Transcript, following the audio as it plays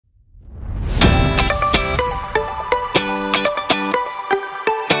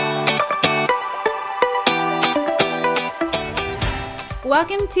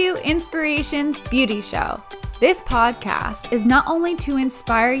Welcome to Inspirations Beauty Show. This podcast is not only to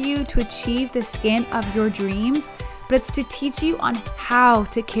inspire you to achieve the skin of your dreams, but it's to teach you on how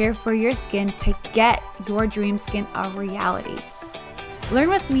to care for your skin to get your dream skin a reality. Learn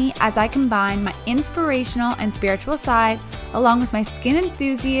with me as I combine my inspirational and spiritual side along with my skin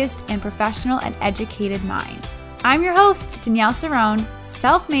enthusiast and professional and educated mind. I'm your host, Danielle Cerrone,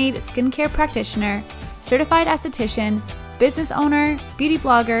 self-made skincare practitioner, certified esthetician, business owner, beauty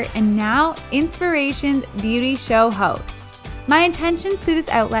blogger, and now Inspirations Beauty Show host. My intentions through this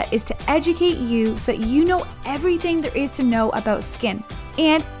outlet is to educate you so that you know everything there is to know about skin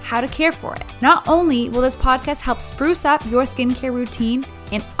and how to care for it. Not only will this podcast help spruce up your skincare routine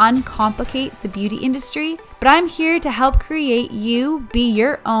and uncomplicate the beauty industry, but I'm here to help create you be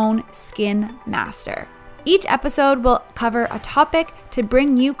your own skin master. Each episode will cover a topic to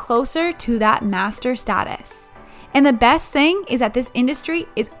bring you closer to that master status. And the best thing is that this industry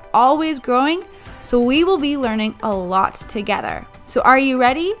is always growing, so we will be learning a lot together. So are you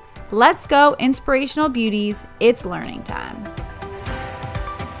ready? Let's go, inspirational beauties. It's learning time.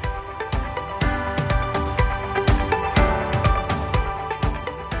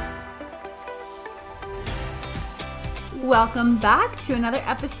 Welcome back to another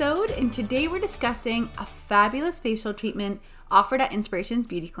episode, and today we're discussing a fabulous facial treatment offered at Inspirations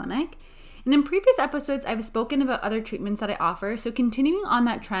Beauty Clinic. And in previous episodes, I've spoken about other treatments that I offer, so continuing on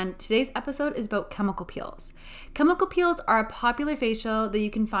that trend, today's episode is about chemical peels. Chemical peels are a popular facial that you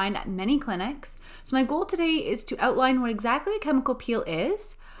can find at many clinics. So my goal today is to outline what exactly a chemical peel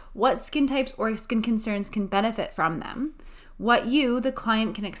is, what skin types or skin concerns can benefit from them, what you, the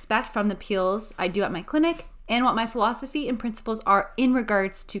client, can expect from the peels I do at my clinic, and what my philosophy and principles are in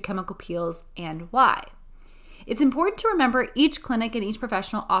regards to chemical peels and why. It's important to remember each clinic and each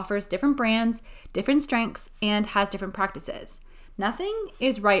professional offers different brands, different strengths, and has different practices. Nothing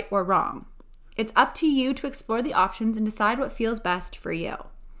is right or wrong. It's up to you to explore the options and decide what feels best for you.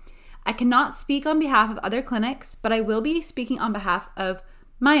 I cannot speak on behalf of other clinics, but I will be speaking on behalf of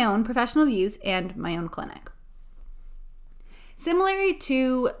my own professional views and my own clinic. Similar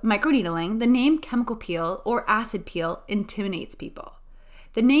to microneedling, the name chemical peel or acid peel intimidates people.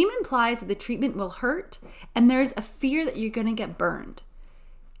 The name implies that the treatment will hurt and there's a fear that you're going to get burned.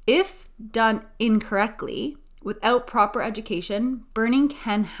 If done incorrectly, without proper education, burning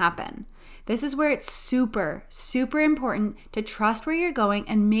can happen. This is where it's super important to trust where you're going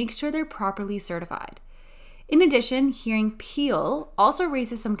and make sure they're properly certified. In addition, hearing peel also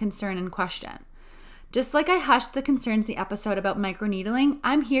raises some concern and question. Just like I hushed the concerns in the episode about microneedling,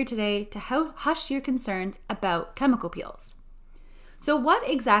 I'm here today to hush your concerns about chemical peels. So what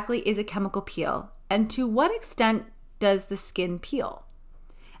exactly is a chemical peel, and to what extent does the skin peel?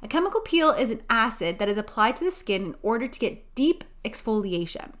 A chemical peel is an acid that is applied to the skin in order to get deep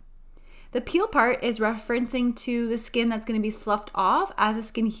exfoliation. The peel part is referencing to the skin that's going to be sloughed off as the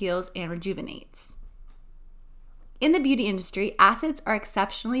skin heals and rejuvenates. In the beauty industry, acids are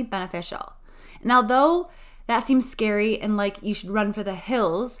exceptionally beneficial. And although that seems scary and like you should run for the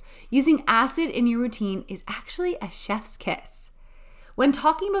hills, using acid in your routine is actually a chef's kiss. When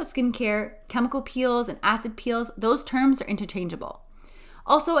talking about skincare, chemical peels and acid peels, those terms are interchangeable.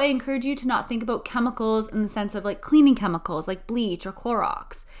 Also, I encourage you to not think about chemicals in the sense of like cleaning chemicals like bleach or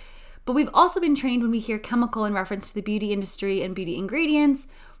Clorox. But we've also been trained when we hear chemical in reference to the beauty industry and beauty ingredients,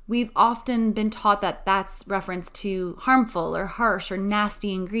 we've often been taught that that's reference to harmful or harsh or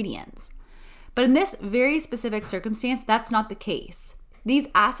nasty ingredients. But in this very specific circumstance, that's not the case. These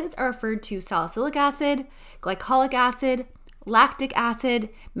acids are referred to salicylic acid, glycolic acid, lactic acid,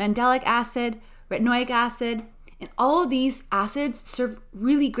 mandelic acid, retinoic acid, and all of these acids serve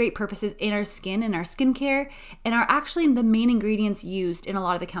really great purposes in our skin and our skincare and are actually the main ingredients used in a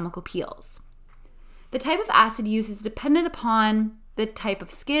lot of the chemical peels. The type of acid used is dependent upon the type of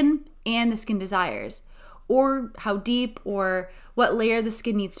skin and the skin desires, or how deep or what layer the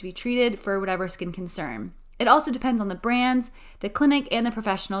skin needs to be treated for whatever skin concern. It also depends on the brands, the clinic, and the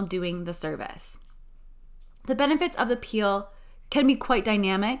professional doing the service. The benefits of the peel can be quite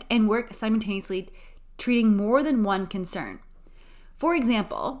dynamic and work simultaneously treating more than one concern. For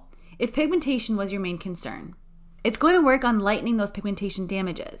example, if pigmentation was your main concern, it's going to work on lightening those pigmentation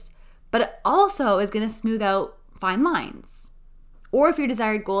damages, but it also is going to smooth out fine lines. Or if your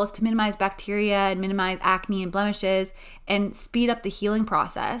desired goal is to minimize bacteria and minimize acne and blemishes and speed up the healing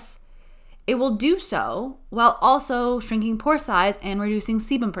process, it will do so while also shrinking pore size and reducing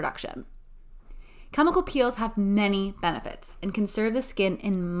sebum production. Chemical peels have many benefits and can serve the skin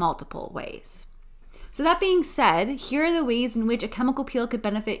in multiple ways. So that being said, here are the ways in which a chemical peel could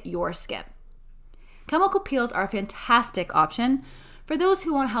benefit your skin. Chemical peels are a fantastic option For those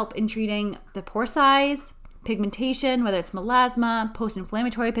who want help in treating the pore size, pigmentation, whether it's melasma,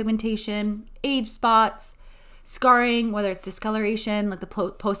 post-inflammatory pigmentation, age spots, scarring, whether it's discoloration, like the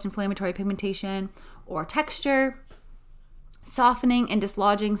post-inflammatory pigmentation, or texture, softening and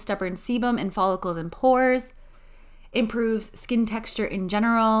dislodging stubborn sebum and follicles and pores, improves skin texture in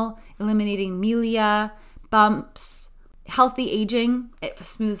general, eliminating melia, bumps, healthy aging. It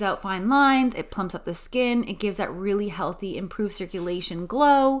smooths out fine lines, it plumps up the skin, it gives that really healthy, improved circulation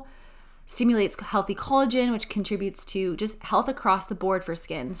glow, stimulates healthy collagen, which contributes to just health across the board for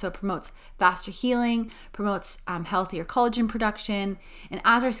skin. So it promotes faster healing, promotes healthier collagen production. And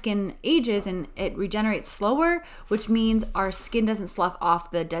as our skin ages and it regenerates slower, which means our skin doesn't slough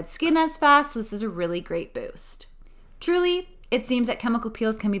off the dead skin as fast. So this is a really great boost. Truly, it seems that chemical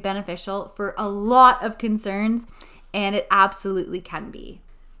peels can be beneficial for a lot of concerns, and it absolutely can be.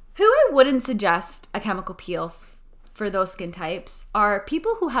 Who I wouldn't suggest a chemical peel for those skin types are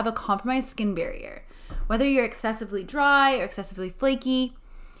people who have a compromised skin barrier, whether you're excessively dry or excessively flaky.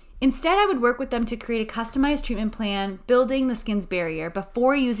 Instead, I would work with them to create a customized treatment plan, building the skin's barrier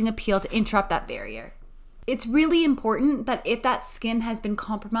before using a peel to interrupt that barrier. It's really important that if that skin has been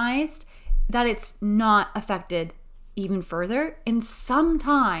compromised, that it's not affected even further, and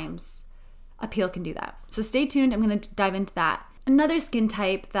sometimes a peel can do that. So stay tuned, I'm going to dive into that. Another skin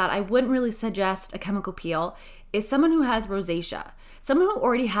type that I wouldn't really suggest a chemical peel is someone who has rosacea. Someone who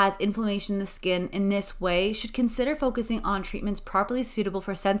already has inflammation in the skin in this way should consider focusing on treatments properly suitable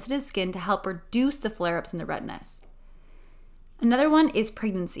for sensitive skin to help reduce the flare-ups and the redness. Another one is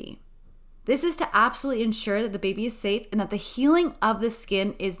pregnancy. This is to absolutely ensure that the baby is safe and that the healing of the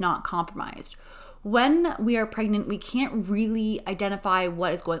skin is not compromised. When we are pregnant, we can't really identify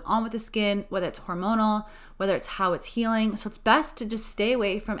what is going on with the skin, whether it's hormonal, whether it's how it's healing. So it's best to just stay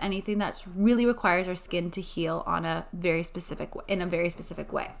away from anything that really requires our skin to heal in a very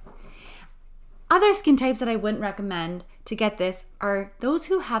specific way. Other skin types that I wouldn't recommend to get this are those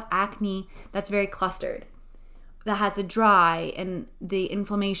who have acne that's very clustered, that has a dry and the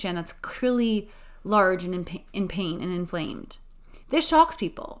inflammation that's clearly large and in pain and inflamed. This shocks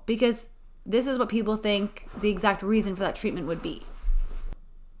people because this is what people think the exact reason for that treatment would be.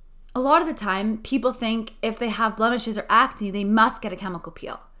 A lot of the time, people think if they have blemishes or acne, they must get a chemical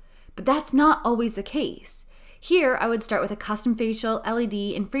peel. But that's not always the case. Here, I would start with a custom facial,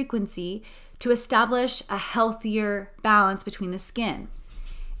 LED, and frequency to establish a healthier balance between the skin.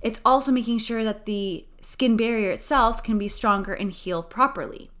 It's also making sure that the skin barrier itself can be stronger and heal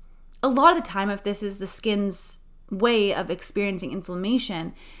properly. A lot of the time, if this is the skin's way of experiencing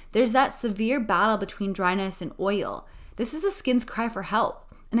inflammation, there's that severe battle between dryness and oil. This is the skin's cry for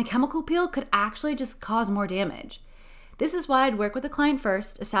help, and a chemical peel could actually just cause more damage. This is why I'd work with the client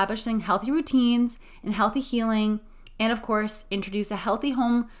first, establishing healthy routines and healthy healing, and of course, introduce a healthy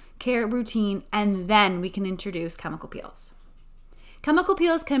home care routine, and then we can introduce chemical peels. Chemical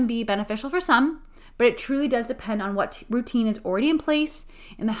peels can be beneficial for some, but it truly does depend on what routine is already in place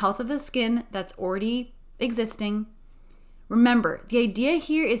and the health of the skin that's already existing. Remember, the idea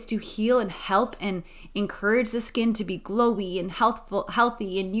here is to heal and help and encourage the skin to be glowy and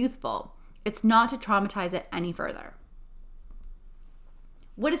healthy and youthful. It's not to traumatize it any further.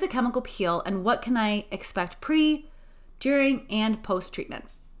 What is a chemical peel and what can I expect pre, during, and post-treatment?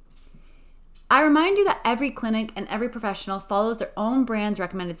 I remind you that every clinic and every professional follows their own brand's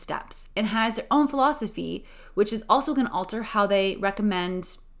recommended steps and has their own philosophy, which is also going to alter how they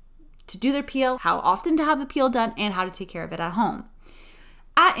recommend to do their peel, how often to have the peel done, and how to take care of it at home.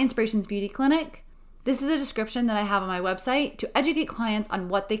 At Inspirations Beauty Clinic, this is the description that I have on my website to educate clients on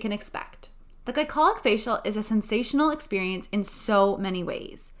what they can expect. The glycolic facial is a sensational experience in so many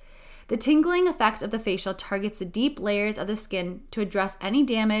ways. The tingling effect of the facial targets the deep layers of the skin to address any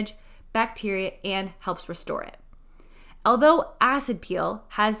damage, bacteria, and helps restore it. Although acid peel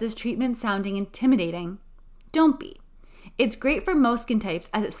has this treatment sounding intimidating, don't be. It's great for most skin types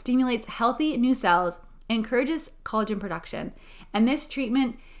as it stimulates healthy new cells and encourages collagen production. And this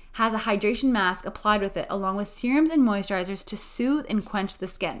treatment has a hydration mask applied with it along with serums and moisturizers to soothe and quench the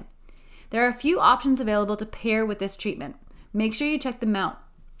skin. There are a few options available to pair with this treatment. Make sure you check them out.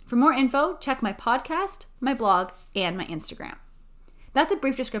 For more info, check my podcast, my blog, and my Instagram. That's a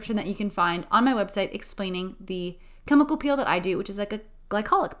brief description that you can find on my website explaining the chemical peel that I do, which is like a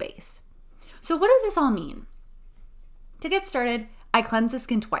glycolic base. So what does this all mean? To get started, I cleanse the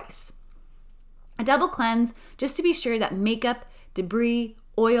skin twice. A double cleanse just to be sure that makeup, debris,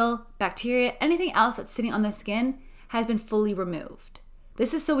 oil, bacteria, anything else that's sitting on the skin has been fully removed.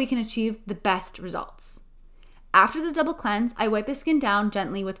 This is so we can achieve the best results. After the double cleanse, I wipe the skin down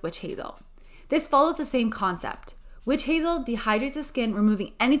gently with witch hazel. This follows the same concept. Witch hazel dehydrates the skin,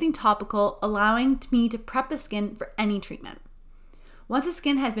 removing anything topical, allowing me to prep the skin for any treatment. Once the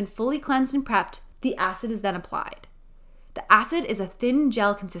skin has been fully cleansed and prepped, the acid is then applied. The acid is a thin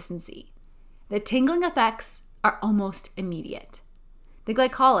gel consistency. The tingling effects are almost immediate. The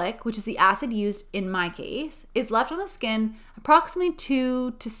glycolic, which is the acid used in my case, is left on the skin approximately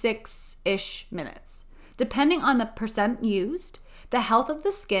 2 to 6-ish minutes, depending on the percent used, the health of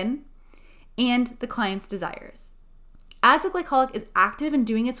the skin, and the client's desires. As the glycolic is active and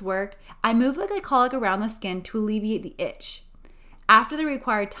doing its work, I move the glycolic around the skin to alleviate the itch. After the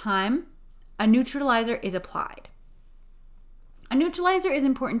required time, a neutralizer is applied. A neutralizer is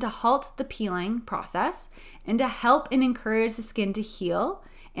important to halt the peeling process and to help and encourage the skin to heal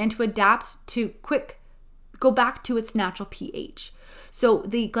and to adapt to go back to its natural pH. So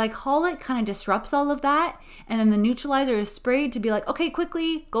the glycolic kind of disrupts all of that, and then the neutralizer is sprayed to be like, okay,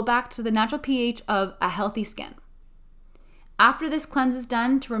 quickly go back to the natural pH of a healthy skin. After this cleanse is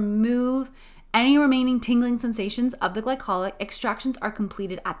done to remove any remaining tingling sensations of the glycolic, extractions are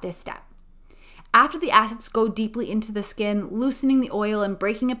completed at this step. After the acids go deeply into the skin, loosening the oil and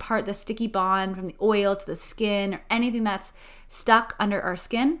breaking apart the sticky bond from the oil to the skin or anything that's stuck under our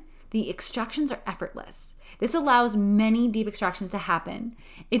skin, the extractions are effortless. This allows many deep extractions to happen.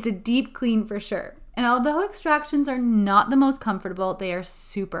 It's a deep clean for sure. And although extractions are not the most comfortable, they are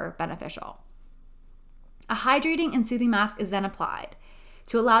super beneficial. A hydrating and soothing mask is then applied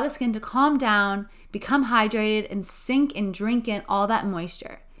to allow the skin to calm down, become hydrated, and sink and drink in all that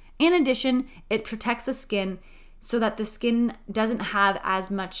moisture. In addition, it protects the skin so that the skin doesn't have as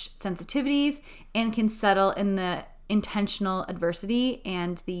much sensitivities and can settle in the intentional adversity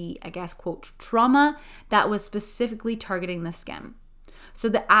and the, I guess, quote, trauma that was specifically targeting the skin. So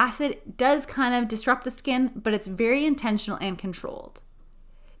the acid does kind of disrupt the skin, but it's very intentional and controlled.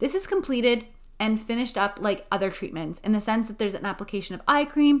 This is completed and finished up like other treatments in the sense that there's an application of eye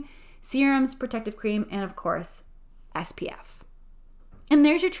cream, serums, protective cream, and of course, SPF. And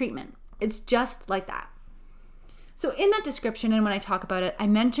there's your treatment. It's just like that. So in that description and when I talk about it, I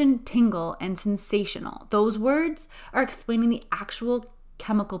mentioned tingle and sensational. Those words are explaining the actual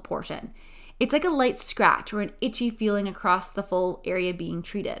chemical portion. It's like a light scratch or an itchy feeling across the full area being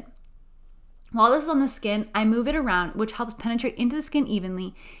treated. While this is on the skin, I move it around, which helps penetrate into the skin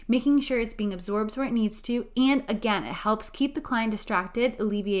evenly, making sure it's being absorbed where it needs to. And again, it helps keep the client distracted,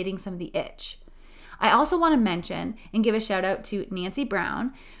 alleviating some of the itch. I also want to mention and give a shout out to Nancy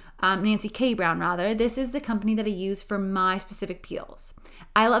K. Brown. This is the company that I use for my specific peels.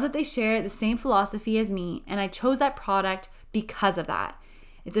 I love that they share the same philosophy as me, and I chose that product because of that.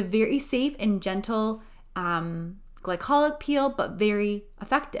 It's a very safe and gentle glycolic peel, but very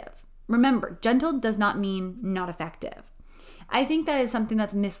effective. Remember, gentle does not mean not effective. I think that is something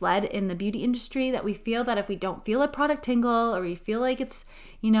that's misled in the beauty industry, that we feel that if we don't feel a product tingle or we feel like it's,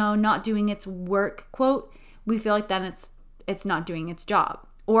 not doing its work, quote, we feel like then it's not doing its job.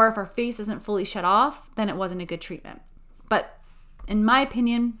 Or if our face isn't fully shut off, then it wasn't a good treatment. But in my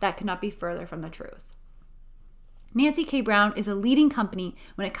opinion, that could not be further from the truth. Nancy K. Brown is a leading company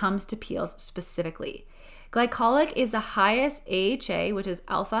when it comes to peels specifically. Glycolic is the highest AHA, which is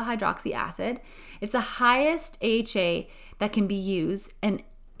alpha hydroxy acid. It's the highest AHA that can be used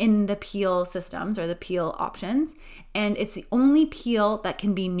in the peel systems or the peel options, and it's the only peel that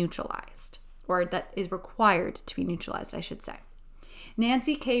can be neutralized, or that is required to be neutralized, I should say.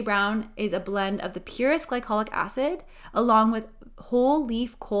 Nancy K. Brown is a blend of the purest glycolic acid along with whole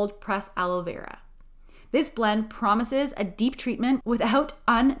leaf cold pressed aloe vera. This blend promises a deep treatment without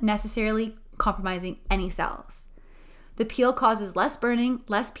unnecessarily compromising any cells. The peel causes less burning,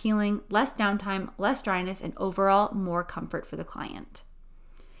 less peeling, less downtime, less dryness, and overall more comfort for the client.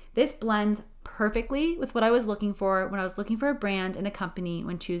 This blends perfectly with what I was looking for when I was looking for a brand and a company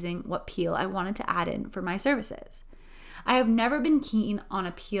when choosing what peel I wanted to add in for my services. I have never been keen on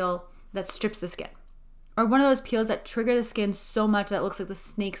a peel that strips the skin, or one of those peels that trigger the skin so much that it looks like the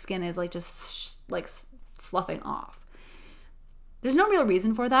snake skin is sloughing off. There's no real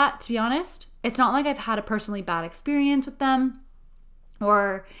reason for that, to be honest. It's not like I've had a personally bad experience with them,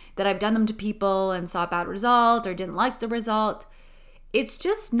 or that I've done them to people and saw a bad result or didn't like the result. It's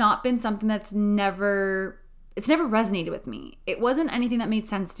just not been something it's never resonated with me. It wasn't anything that made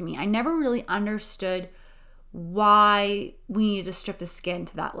sense to me. I never really understood why we needed to strip the skin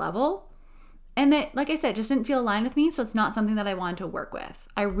to that level. And it, like I said, just didn't feel aligned with me, so it's not something that I wanted to work with.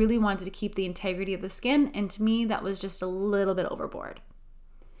 I really wanted to keep the integrity of the skin, and to me, that was just a little bit overboard.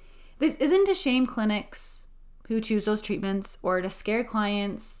 This isn't to shame clinics who choose those treatments or to scare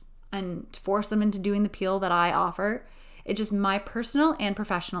clients and force them into doing the peel that I offer. It's just my personal and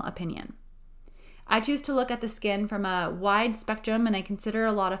professional opinion. I choose to look at the skin from a wide spectrum and I consider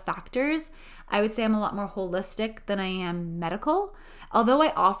a lot of factors. I would say I'm a lot more holistic than I am medical. Although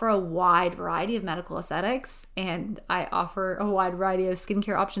I offer a wide variety of medical aesthetics and I offer a wide variety of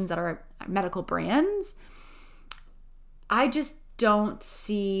skincare options that are medical brands, I just don't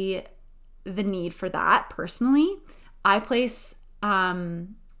see the need for that personally. I place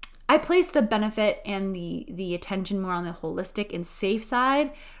the benefit and the attention more on the holistic and safe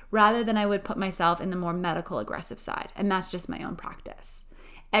side rather than I would put myself in the more medical aggressive side. And that's just my own practice.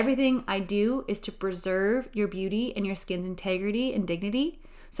 Everything I do is to preserve your beauty and your skin's integrity and dignity.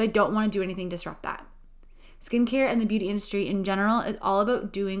 So I don't want to do anything to disrupt that. Skincare and the beauty industry in general is all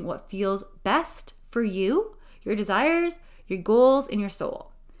about doing what feels best for you, your desires, your goals, and your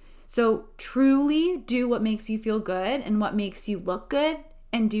soul. So truly do what makes you feel good and what makes you look good,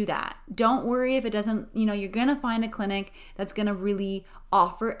 and do that. Don't worry if it doesn't, you're gonna find a clinic that's gonna really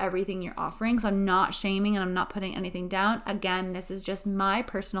offer everything you're offering. So I'm not shaming and I'm not putting anything down. Again, this is just my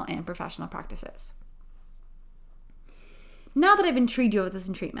personal and professional practices. Now that I've intrigued you with this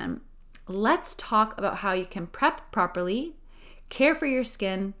treatment, let's talk about how you can prep properly, care for your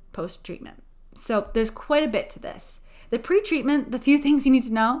skin post-treatment. So there's quite a bit to this. The pre-treatment, the few things you need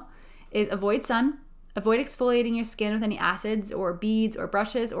to know is avoid sun, avoid exfoliating your skin with any acids or beads or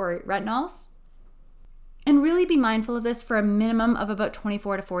brushes or retinols. And really be mindful of this for a minimum of about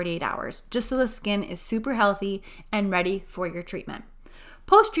 24 to 48 hours, just so the skin is super healthy and ready for your treatment.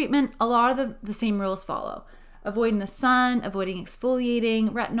 Post-treatment, a lot of the same rules follow. Avoiding the sun, avoiding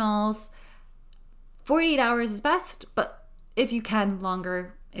exfoliating, retinols. 48 hours is best, but if you can,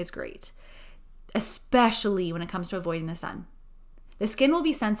 longer is great, especially when it comes to avoiding the sun. The skin will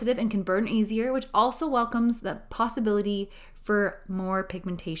be sensitive and can burn easier, which also welcomes the possibility for more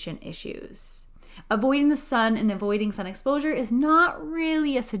pigmentation issues. Avoiding the sun and avoiding sun exposure is not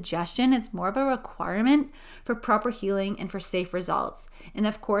really a suggestion. It's more of a requirement for proper healing and for safe results. And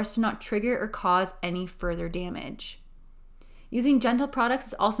of course, to not trigger or cause any further damage. Using gentle products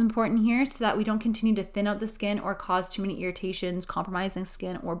is also important here so that we don't continue to thin out the skin or cause too many irritations, compromise the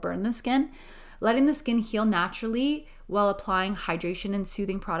skin, or burn the skin. Letting the skin heal naturally while applying hydration and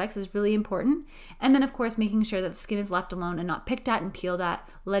soothing products is really important. And then, of course, making sure that the skin is left alone and not picked at and peeled at,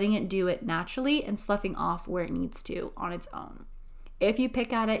 letting it do it naturally and sloughing off where it needs to on its own. If you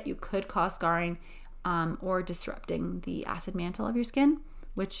pick at it, you could cause scarring or disrupting the acid mantle of your skin,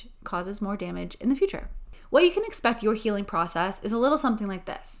 which causes more damage in the future. What you can expect your healing process is a little something like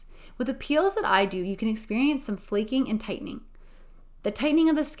this. With the peels that I do, you can experience some flaking and tightening. The tightening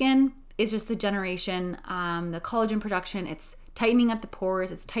of the skin is just the generation, the collagen production. It's tightening up the pores,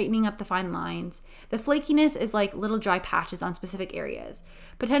 it's tightening up the fine lines. The flakiness is like little dry patches on specific areas,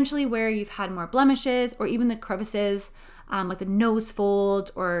 potentially where you've had more blemishes or even the crevices, like the nose fold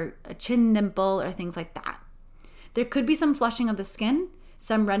or a chin dimple or things like that. There could be some flushing of the skin,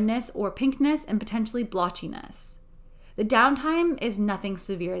 some redness or pinkness, and potentially blotchiness. The downtime is nothing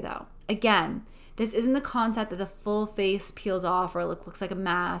severe though. Again, this isn't the concept that the full face peels off or looks like a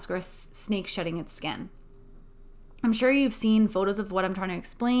mask or a snake shedding its skin. I'm sure you've seen photos of what I'm trying to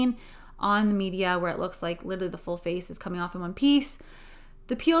explain on the media where it looks like literally the full face is coming off in one piece.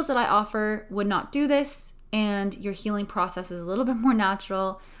 The peels that I offer would not do this, and your healing process is a little bit more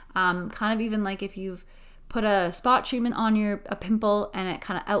natural. Kind of even like if you've put a spot treatment on a pimple and it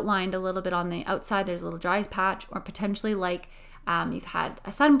kind of outlined a little bit on the outside, there's a little dry patch, or potentially like you've had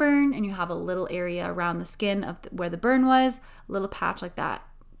a sunburn and you have a little area around the skin of where the burn was, a little patch like that.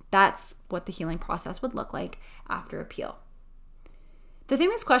 That's what the healing process would look like after a peel. The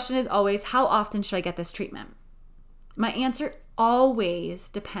famous question is always, how often should I get this treatment? My answer always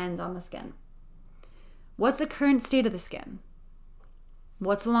depends on the skin. What's the current state of the skin?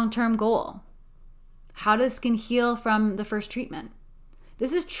 What's the long-term goal? How does skin heal from the first treatment?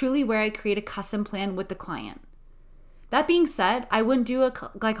 This is truly where I create a custom plan with the client. That being said, I wouldn't do a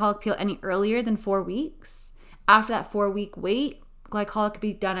glycolic peel any earlier than 4 weeks. After that 4-week wait, glycolic could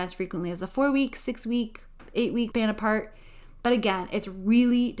be done as frequently as the 4-week, 6-week, 8-week span apart. But again, it's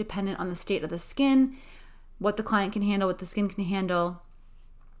really dependent on the state of the skin, what the client can handle, what the skin can handle.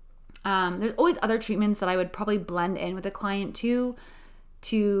 There's always other treatments that I would probably blend in with the client too,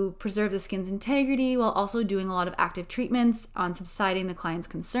 to preserve the skin's integrity while also doing a lot of active treatments on subsiding the client's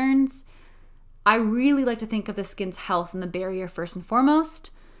concerns. I really like to think of the skin's health and the barrier first and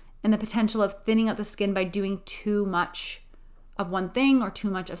foremost, and the potential of thinning out the skin by doing too much of one thing or too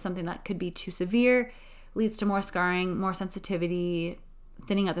much of something that could be too severe leads to more scarring, more sensitivity,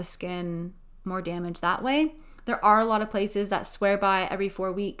 thinning out the skin, more damage that way. There are a lot of places that swear by every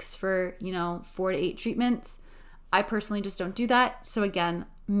 4 weeks for, 4 to 8 treatments. I personally just don't do that. So again,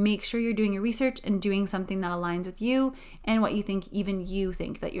 make sure you're doing your research and doing something that aligns with you and what you think, even you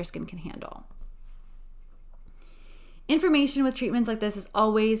think that your skin can handle. Information with treatments like this is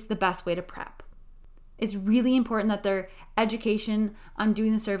always the best way to prep. It's really important that their education on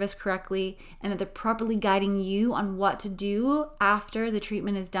doing the service correctly and that they're properly guiding you on what to do after the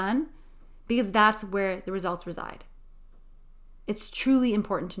treatment is done, because that's where the results reside. It's truly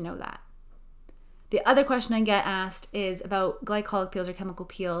important to know that. The other question I get asked is about glycolic peels or chemical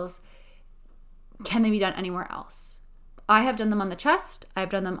peels. Can they be done anywhere else? I have done them on the chest, I've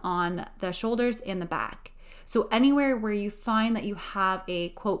done them on the shoulders and the back. So anywhere where you find that you have a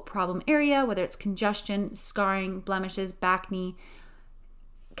quote problem area, whether it's congestion, scarring, blemishes, back knee,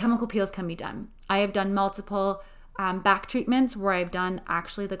 chemical peels can be done. I have done multiple back treatments where I've done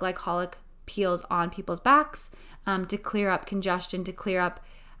actually the glycolic peels on people's backs to clear up congestion, to clear up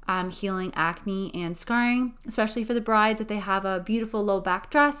healing acne and scarring, especially for the brides if they have a beautiful low back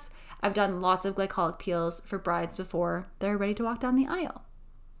dress. I've done lots of glycolic peels for brides before they're ready to walk down the aisle.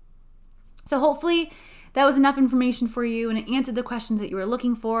 So hopefully that was enough information for you and it answered the questions that you were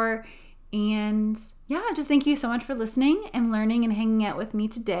looking for. And yeah, just thank you so much for listening and learning and hanging out with me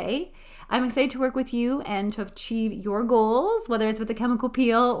today. I'm excited to work with you and to achieve your goals, whether it's with a chemical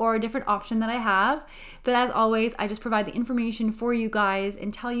peel or a different option that I have. But as always, I just provide the information for you guys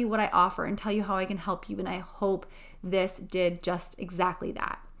and tell you what I offer and tell you how I can help you. And I hope this did just exactly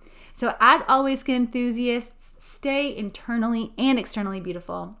that. So as always, skin enthusiasts, stay internally and externally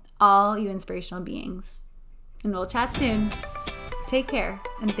beautiful, all you inspirational beings. And we'll chat soon. Take care,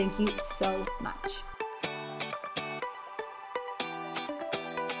 and thank you so much.